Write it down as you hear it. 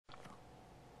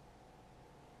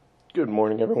Good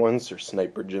morning, everyone.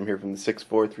 Sirsniperjim here from the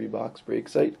 643 box break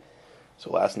site.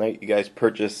 So last night you guys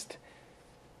purchased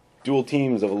dual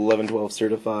teams of 11-12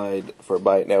 certified for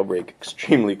buy it now break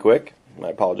extremely quick. I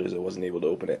apologize I wasn't able to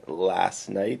open it last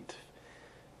night.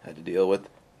 Had to deal with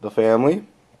the family.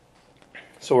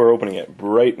 So we're opening it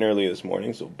bright and early this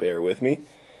morning, so bear with me.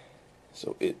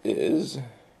 So it is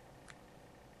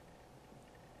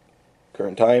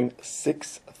current time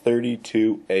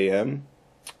 6:32 a.m.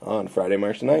 on Friday,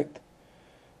 March 9th.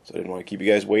 So I didn't want to keep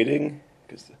you guys waiting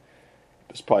because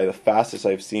it's probably the fastest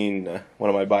I've seen one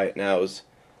of my buy it nows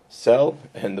sell,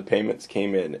 and the payments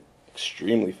came in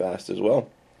extremely fast as well.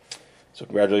 So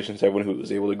congratulations to everyone who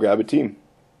was able to grab a team.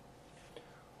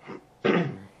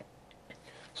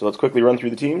 So let's quickly run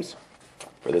through the teams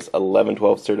for this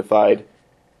 11-12 certified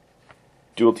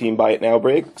dual team buy it now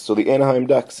break. So the Anaheim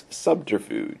Ducks,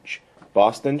 Subterfuge.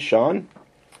 Boston, Sean.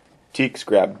 Teeks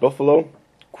grabbed Buffalo.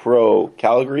 Crow,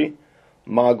 Calgary.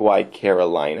 Mogwai,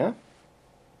 Carolina.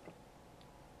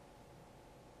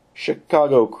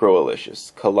 Chicago,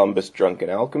 Croalicious. Columbus,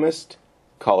 Drunken Alchemist.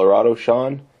 Colorado,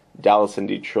 Sean. Dallas and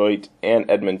Detroit and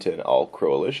Edmonton, all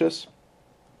Croalicious.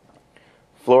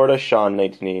 Florida, Sean,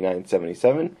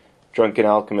 1989-77. Drunken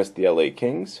Alchemist, the LA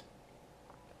Kings.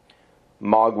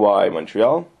 Mogwai,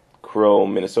 Montreal. Crow,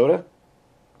 Minnesota.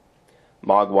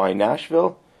 Mogwai,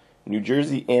 Nashville. New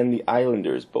Jersey and the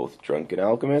Islanders, both Drunken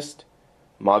Alchemist.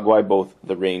 Mogwai, both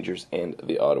the Rangers and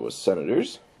the Ottawa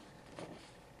Senators.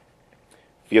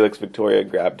 Felix Victoria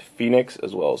grabbed Phoenix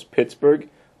as well as Pittsburgh.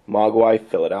 Mogwai,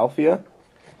 Philadelphia.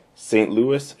 St.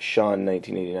 Louis, Sean,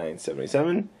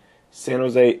 1989-77. San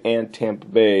Jose and Tampa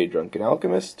Bay, Drunken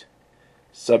Alchemist.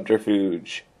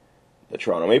 Subterfuge, the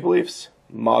Toronto Maple Leafs.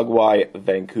 Mogwai,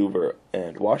 Vancouver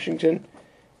and Washington.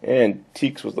 And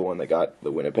Teeks was the one that got the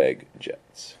Winnipeg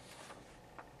Jets.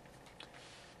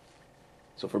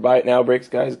 So for buy it now breaks,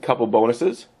 guys, a couple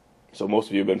bonuses. So most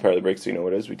of you have been part of the break, so you know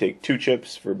what it is. We take 2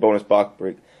 chips for bonus box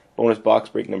break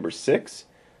number 6.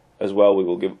 As well, we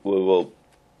will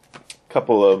a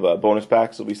couple of bonus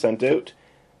packs will be sent out.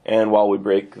 And while we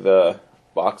break the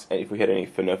box, and if we hit any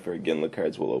FNUF or Ginla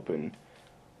cards, we'll open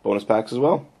bonus packs as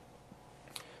well.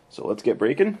 So let's get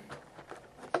breaking.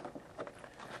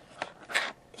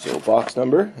 So box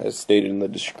number, as stated in the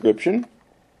description,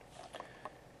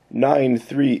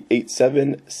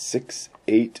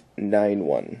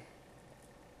 93876891.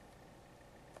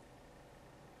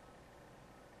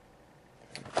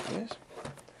 Yes.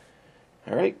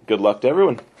 All right, good luck to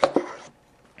everyone.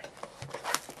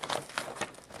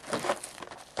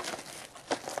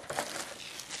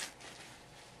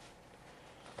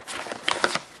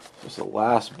 This is the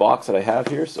last box that I have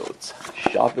here, so it's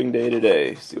shopping day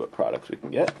today. See what products we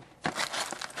can get.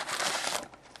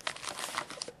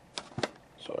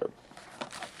 So our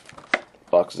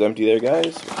box is empty there,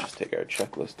 guys. We'll just take our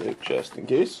checklist out just in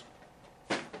case.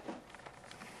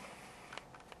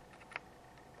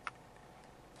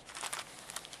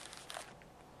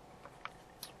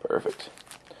 Perfect.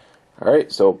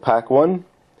 Alright, so pack 1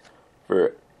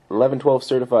 for 11-12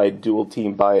 certified dual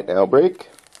team buy it now break.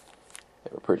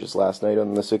 They were purchased last night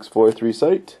on the 643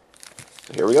 site.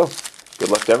 So here we go. Good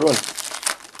luck to everyone.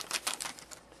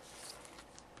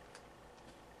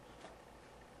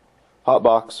 Hot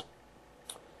box.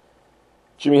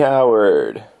 Jimmy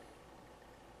Howard.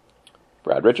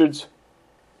 Brad Richards.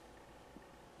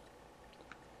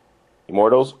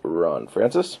 Immortals, Ron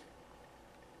Francis.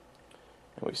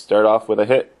 And we start off with a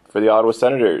hit for the Ottawa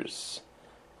Senators.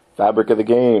 Fabric of the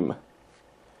Game.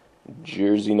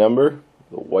 Jersey number,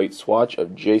 the white swatch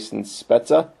of Jason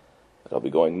Spezza. That'll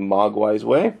be going Mogwai's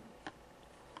way.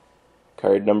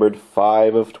 Card numbered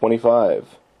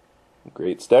 5/25.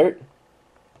 Great start.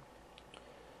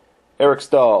 Eric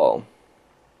Stahl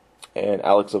and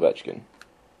Alex Ovechkin.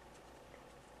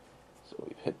 So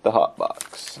we've hit the hot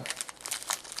box.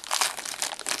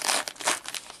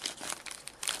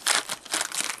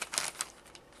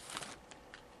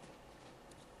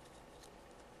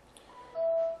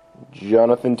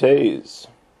 Jonathan Toews,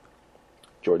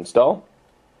 Jordan Stahl,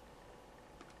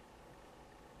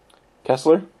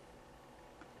 Kessler,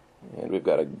 and we've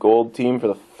got a gold team for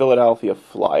the Philadelphia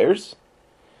Flyers,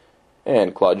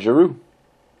 and Claude Giroux.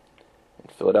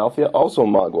 And Philadelphia also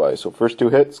Mogwai, so first 2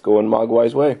 hits going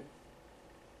Mogwai's way.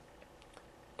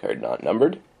 Card not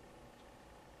numbered.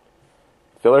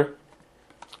 Filler,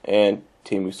 and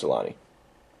Teemu Selanne.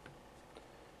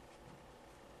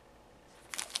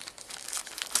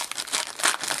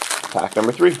 Pack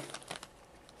number 3.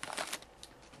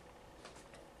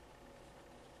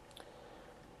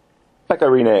 Pekka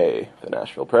Rinne, the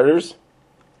Nashville Predators.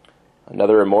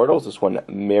 Another Immortals, this one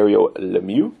Mario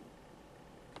Lemieux.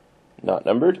 Not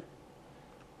numbered.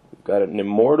 We've got an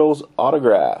Immortals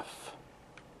autograph.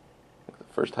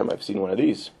 The first time I've seen one of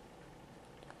these.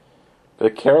 The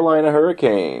Carolina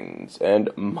Hurricanes and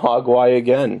Mogwai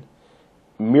again.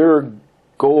 Mirror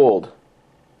Gold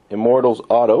Immortals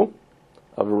auto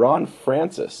of Ron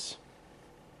Francis.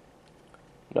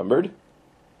 Numbered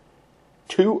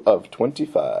 2 of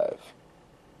 25.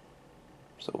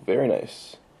 So very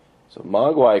nice. So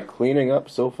Mogwai cleaning up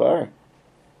so far.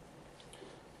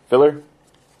 Filler.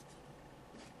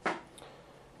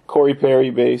 Corey Perry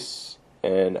base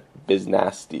and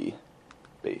Biznasty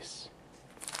base.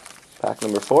 Pack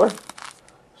number 4.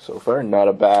 So far, not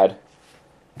a bad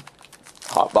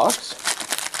hot box.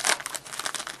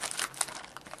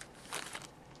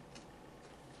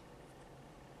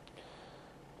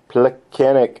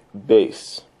 Plekanec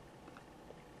base.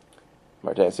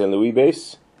 Martin St. Louis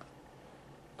base.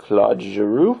 Claude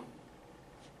Giroux.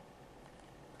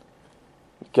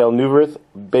 Mikael Neuvirth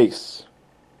base.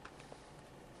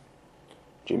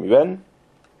 Jamie Benn.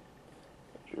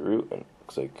 Giroux, and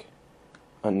looks like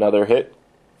another hit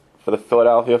for the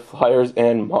Philadelphia Flyers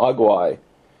and Mogwai.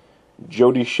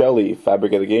 Jody Shelley,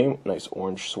 Fabric of the Game, nice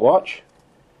orange swatch.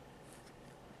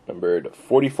 Numbered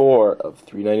 44 of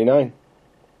 399.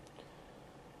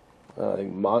 I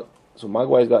think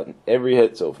Mogwai's gotten every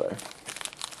hit so far.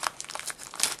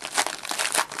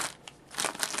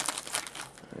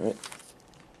 Alright.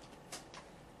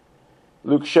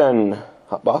 Luke Shen,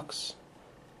 hot box.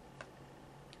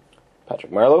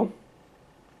 Patrick Marleau.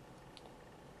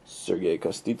 Sergei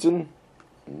Kostitsyn.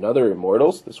 Another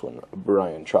Immortals. This one,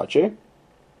 Brian Trottier.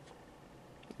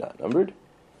 Not numbered.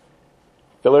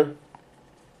 Filler.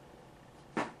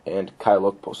 And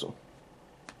Kyle Okposo.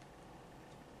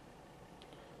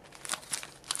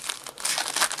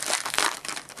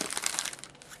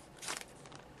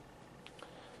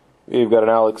 We've got an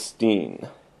Alex Steen.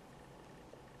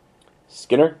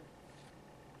 Skinner.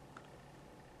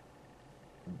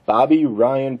 Bobby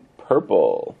Ryan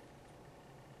purple.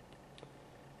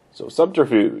 So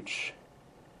Subterfuge.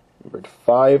 Numbered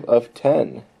 5 of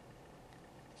 10.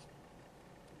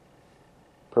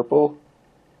 Purple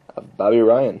of Bobby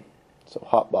Ryan. So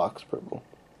hot box purple.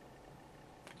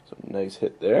 So nice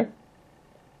hit there.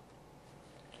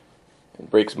 And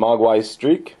breaks Mogwai's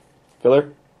streak.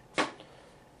 Filler.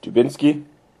 Dubinsky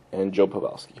and Joe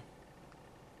Pavelski.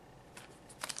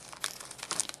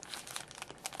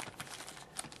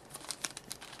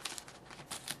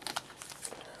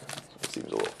 It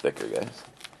seems a little thicker, guys.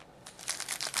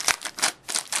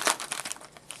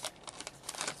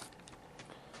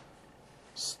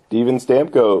 Steven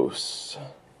Stamkos.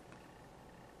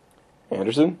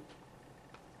 Anderson.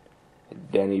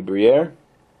 Danny Briere.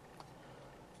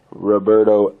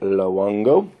 Roberto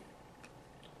Luongo.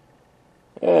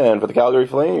 And for the Calgary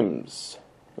Flames,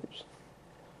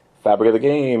 Fabric of the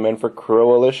Game, and for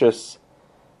Croalicious,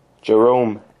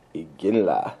 Jerome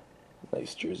Iginla.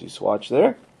 Nice jersey swatch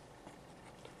there.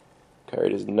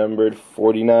 Card is numbered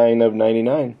 49 of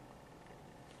 99.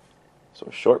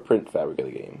 So short print Fabric of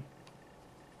the Game.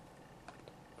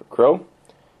 For Crow,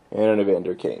 and an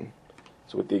Evander Kane.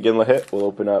 So with the Iginla hit, we'll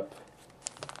open up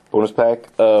bonus pack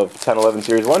of 10-11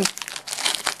 Series 1.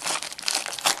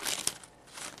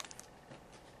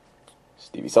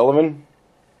 Stevie Sullivan,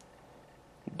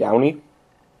 Downey,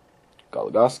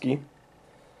 Goligoski,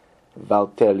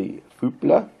 Valtteri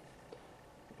Filppula.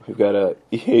 We've got a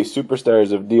EA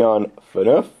Superstars of Dion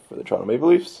Phaneuf for the Toronto Maple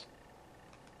Leafs,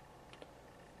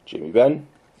 Jamie Benn,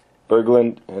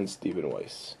 Berglund, and Stephen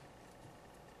Weiss.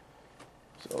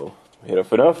 So we hit a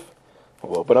Phaneuf.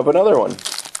 We'll open up another one.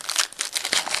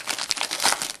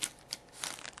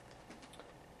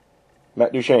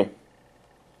 Matt Duchene.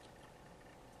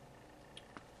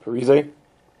 Parise,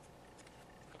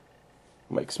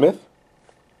 Mike Smith,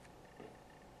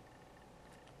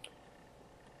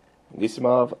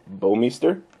 Nisimov,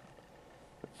 Bouwmeester,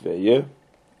 Veilleux,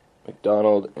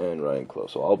 McDonald, and Ryan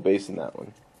Close. So all base in that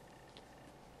one.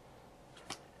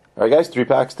 Alright guys, 3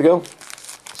 packs to go.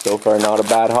 So far not a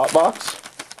bad hot box.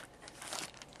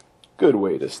 Good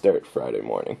way to start Friday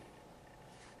morning.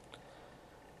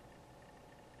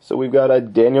 So we've got a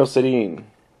Daniel Sedin,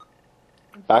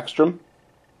 Backstrom,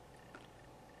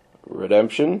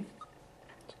 Redemption,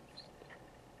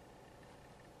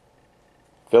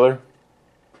 Filler,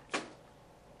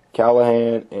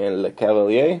 Callahan, and Le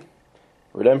Cavalier.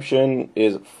 Redemption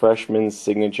is Freshman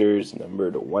Signatures,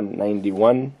 numbered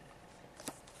 191.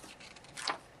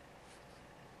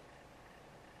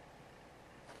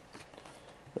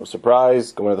 No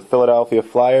surprise, going to the Philadelphia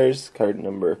Flyers, card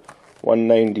number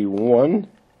 191,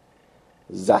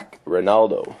 Zach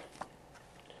Ronaldo.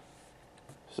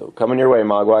 So coming your way,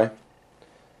 Mogwai.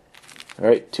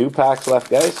 Alright, 2 packs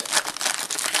left, guys.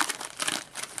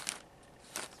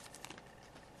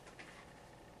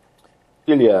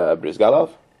 Ilya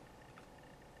Brizgalov,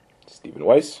 Stephen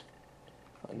Weiss,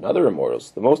 another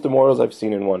Immortals. The most Immortals I've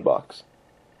seen in one box.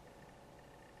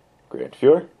 Grant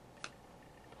Fuhr.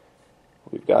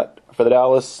 We've got, for the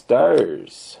Dallas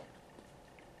Stars,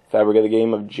 Fabric of the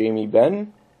Game of Jamie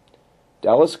Benn.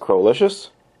 Dallas Crowlicious.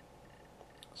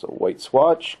 So white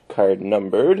swatch, card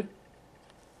numbered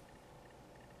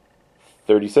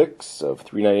 36 of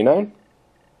 399.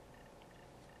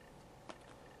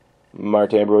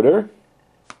 Martin Brodeur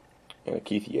and a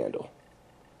Keith Yandel.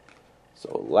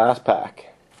 So last pack.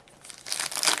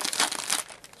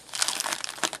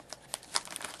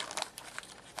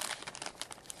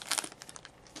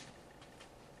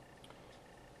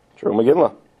 Drew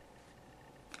McGinley,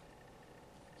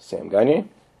 Sam Gagner,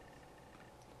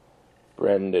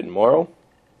 Brendan Morrow,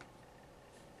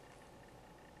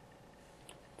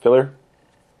 filler.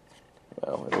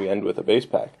 Well, and we end with a base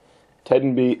pack.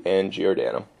 Tedenby and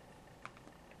Giordano.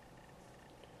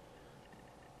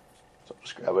 So I'll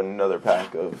just grab another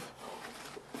pack of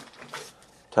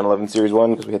 10-11 Series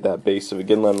 1 because we hit that base of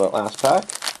Iginla in the last pack.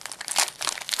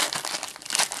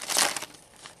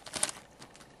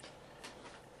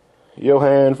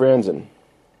 Johan Franzen,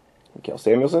 Mikael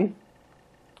Samuelsson,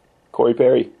 Corey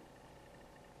Perry,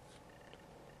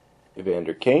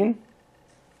 Evander Kane,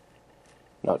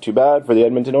 not too bad for the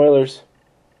Edmonton Oilers,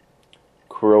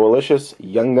 Crowlicious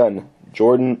Young Gun,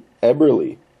 Jordan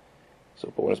Eberle.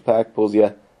 So bonus pack pulls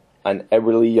you an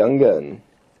Eberle Young Gun.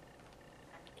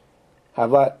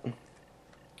 Havlat,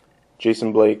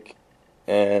 Jason Blake,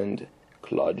 and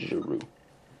Claude Giroux.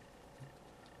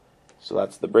 So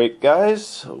that's the break, guys.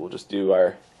 So we'll just do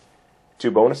our 2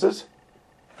 bonuses.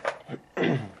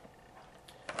 Bucket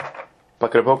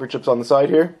of poker chips on the side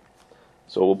here.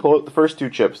 So we'll pull out the first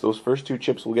 2 chips. Those first 2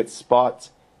 chips will get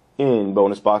spots in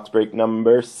bonus box break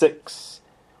number 6,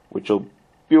 which will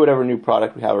be whatever new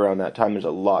product we have around that time. There's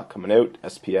a lot coming out.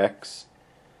 SPX,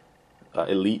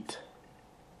 Elite,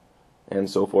 and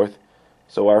so forth.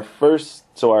 So our first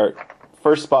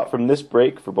spot from this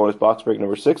break for bonus box break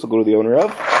number 6 will go to the owner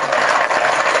of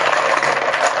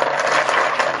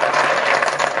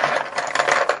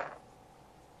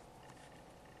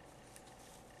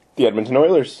the Edmonton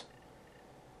Oilers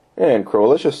and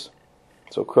Crowlicious.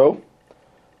 So Crow,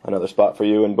 another spot for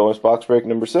you in bonus box break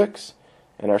number 6.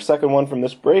 And our second one from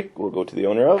this break will go to the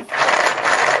owner of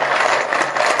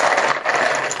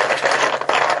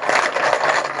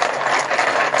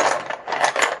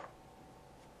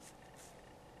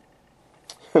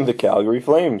the Calgary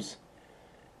Flames.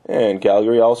 And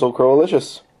Calgary also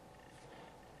Crowlicious.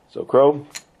 So Crow,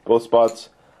 both spots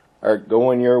are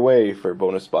going your way for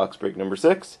bonus box break number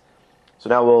 6. So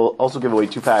now we'll also give away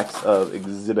 2 packs of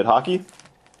Exhibit Hockey.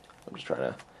 I'm just trying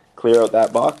to clear out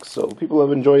that box. So people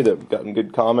have enjoyed it. We've gotten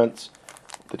good comments.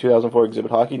 The 2004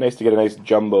 Exhibit Hockey. Nice to get a nice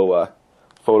jumbo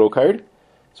photo card.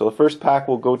 So the first pack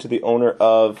will go to the owner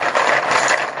of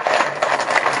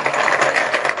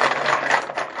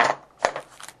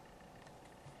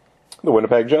the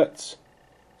Winnipeg Jets.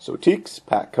 So Teeks,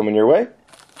 pack coming your way.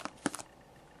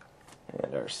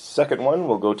 And our second one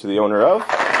will go to the owner of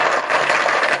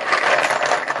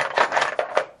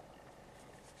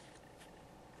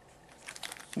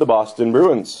the Boston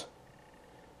Bruins.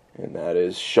 And that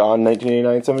is Sean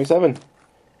 1989-77.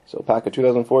 So pack of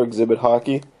 2004 Exhibit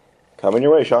Hockey coming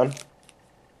your way, Sean.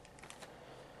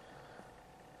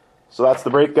 So that's the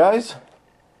break, guys.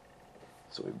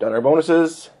 So we've done our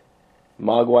bonuses.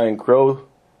 Mogwai and Crow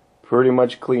pretty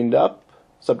much cleaned up.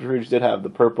 Subterfuge did have the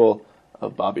purple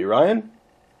of Bobby Ryan.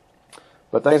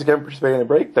 But thanks again for participating in the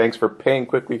break. Thanks for paying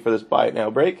quickly for this Buy It Now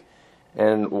break.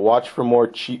 And watch for more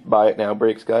cheap Buy It Now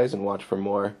breaks, guys. And watch for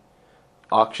more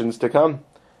auctions to come.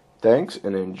 Thanks,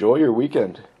 and enjoy your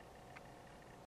weekend.